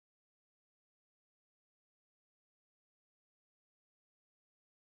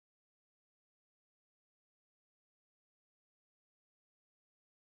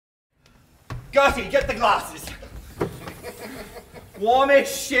Gertie, get the glasses. Warm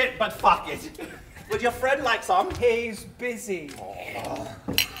as shit, but fuck it. Would your friend like some? He's busy. Oh.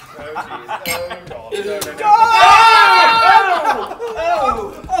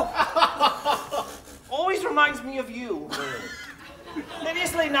 Always reminds me of you. It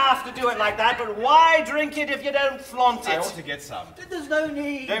isn't enough to do it like that, but why drink it if you don't flaunt it? I ought to get some. There's no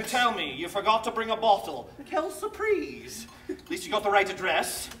need. Don't tell me you forgot to bring a bottle. Quelle surprise. At least you got the right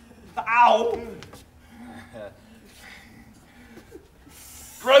address. Ow!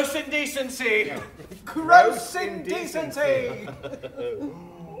 Gross indecency! Gross indecency!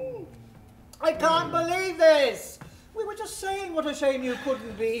 I can't believe this! We were just saying what a shame you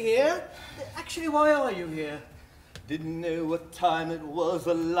couldn't be here. Actually, why are you here? Didn't know what time it was,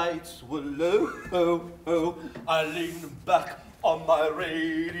 the lights were low. Oh, oh. I leaned back on my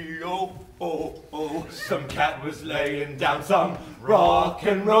radio. Oh, oh. Some cat was laying down some rock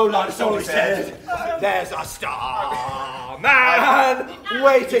and roll. I only said, there's a star man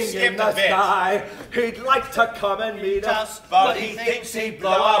waiting in the sky. He'd like to come and meet us, but he thinks he'd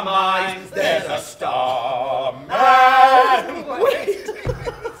blow our minds. There's a star man waiting.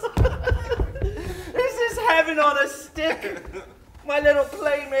 This is heaven on a stick, my little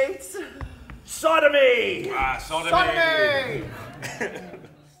playmates. Sodomy! Sodomy! Sodomy!